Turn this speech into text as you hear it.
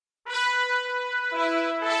This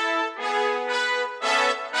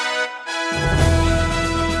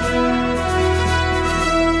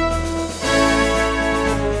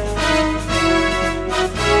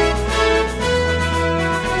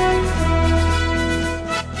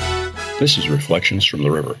is Reflections from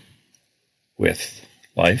the River, with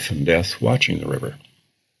life and death watching the river.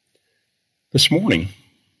 This morning,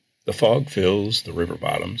 the fog fills the river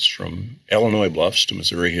bottoms from Illinois bluffs to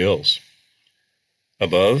Missouri hills.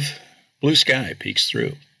 Above, blue sky peeks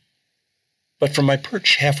through. But from my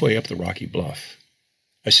perch halfway up the rocky bluff,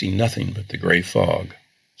 I see nothing but the gray fog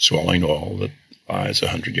swallowing all that lies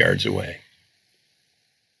 100 yards away.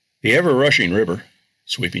 The ever-rushing river,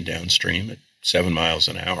 sweeping downstream at 7 miles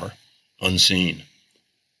an hour, unseen,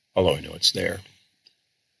 although I know it's there.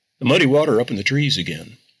 The muddy water up in the trees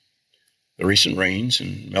again. The recent rains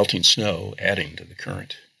and melting snow adding to the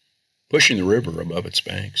current, pushing the river above its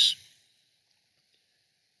banks.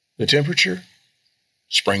 The temperature,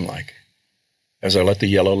 spring-like, as I let the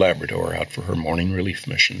yellow Labrador out for her morning relief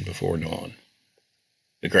mission before dawn.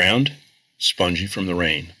 The ground, spongy from the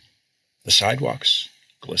rain. The sidewalks,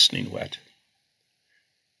 glistening wet.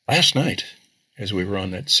 Last night, as we were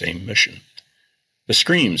on that same mission, the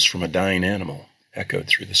screams from a dying animal echoed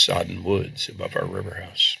through the sodden woods above our river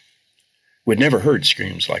house. We'd never heard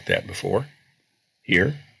screams like that before,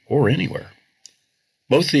 here or anywhere.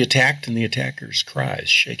 Both the attacked and the attacker's cries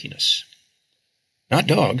shaking us. Not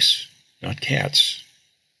dogs, not cats.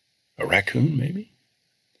 A raccoon, maybe?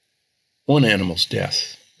 One animal's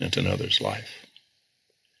death meant another's life.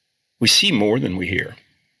 We see more than we hear.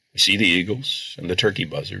 We see the eagles and the turkey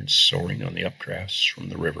buzzards soaring on the updrafts from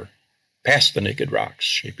the river, past the naked rocks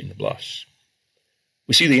shaping the bluffs.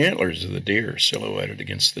 We see the antlers of the deer silhouetted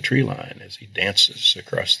against the tree line as he dances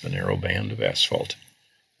across the narrow band of asphalt,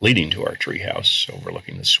 leading to our treehouse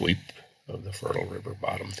overlooking the sweep of the fertile river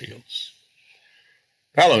bottom fields.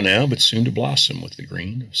 Fallow now, but soon to blossom with the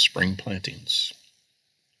green of spring plantings.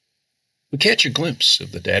 We catch a glimpse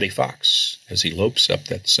of the daddy fox as he lopes up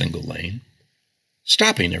that single lane,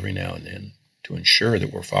 stopping every now and then to ensure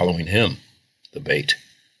that we're following him, the bait,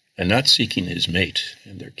 and not seeking his mate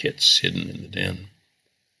and their kits hidden in the den.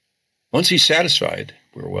 Once he's satisfied,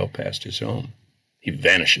 we're well past his home. He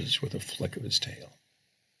vanishes with a flick of his tail.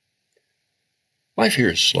 Life here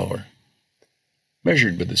is slower,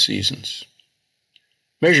 measured by the seasons,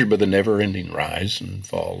 measured by the never-ending rise and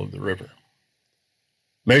fall of the river,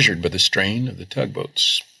 measured by the strain of the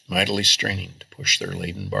tugboats mightily straining to push their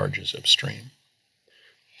laden barges upstream.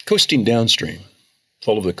 Coasting downstream,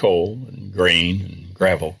 full of the coal and grain and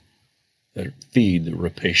gravel that feed the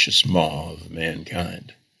rapacious maw of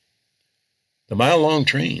mankind. The mile-long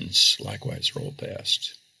trains likewise roll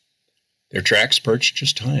past, their tracks perched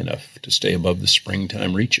just high enough to stay above the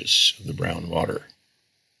springtime reaches of the brown water,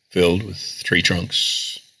 filled with tree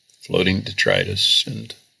trunks, floating detritus,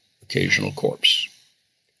 and occasional corpse.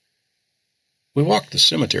 We walked the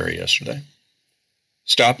cemetery yesterday,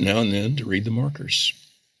 stopped now and then to read the markers.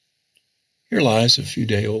 Here lies a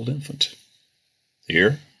few-day-old infant.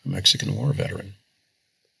 Here, a Mexican War veteran.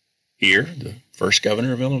 Here, the first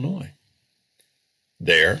governor of Illinois.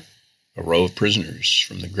 There, a row of prisoners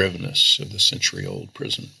from the grimness of the century-old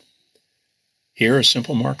prison. Here, a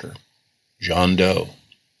simple marker, John Doe,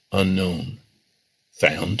 unknown,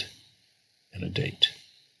 found, and a date.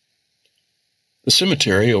 The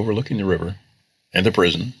cemetery overlooking the river, and the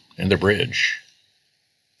prison, and the bridge,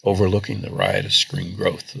 overlooking the riotous green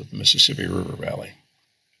growth of the Mississippi River Valley.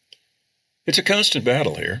 It's a constant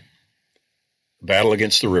battle here. A battle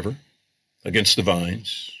against the river, against the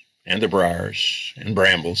vines, and the briars and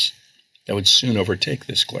brambles that would soon overtake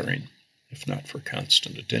this clearing, if not for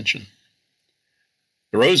constant attention.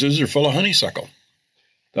 The roses are full of honeysuckle,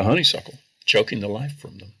 the honeysuckle choking the life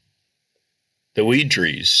from them. The weed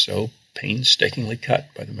trees, so painstakingly cut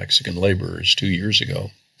by the Mexican laborers 2 years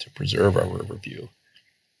ago to preserve our river view,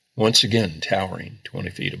 once again towering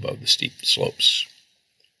 20 feet above the steep slopes.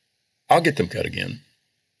 I'll get them cut again.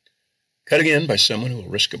 Cut again by someone who will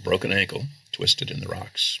risk a broken ankle twisted in the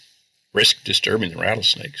rocks, risk disturbing the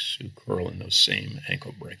rattlesnakes who curl in those same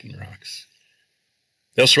ankle-breaking rocks.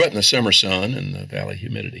 They'll sweat in the summer sun and the valley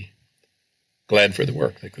humidity, glad for the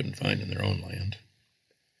work they couldn't find in their own land.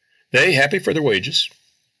 They happy for their wages,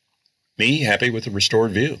 me happy with the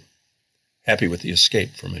restored view, happy with the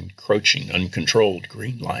escape from encroaching, uncontrolled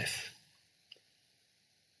green life.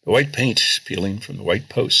 The white paint peeling from the white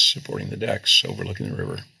posts supporting the decks overlooking the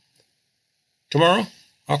river. Tomorrow,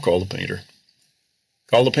 I'll call the painter.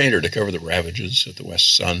 Call the painter to cover the ravages of the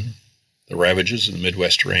west sun, the ravages of the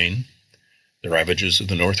Midwest rain, the ravages of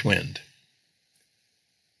the north wind.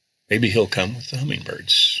 Maybe he'll come with the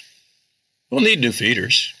hummingbirds. We'll need new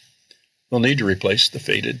feeders. We'll need to replace the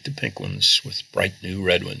faded to pink ones with bright new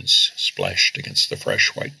red ones splashed against the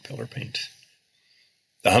fresh white pillar paint.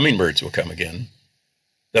 The hummingbirds will come again.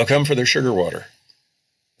 They'll come for their sugar water.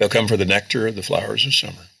 They'll come for the nectar of the flowers of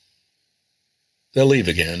summer. They'll leave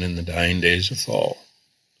again in the dying days of fall,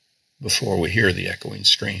 before we hear the echoing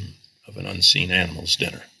scream of an unseen animal's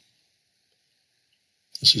dinner.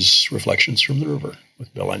 This is Reflections from the River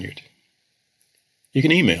with Bill Enyart. You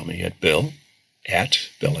can email me at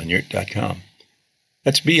bill@BillEnyart.com.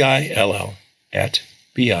 That's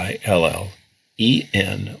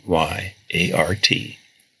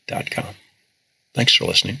BILL@BILLENYART.com. Thanks for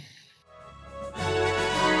listening.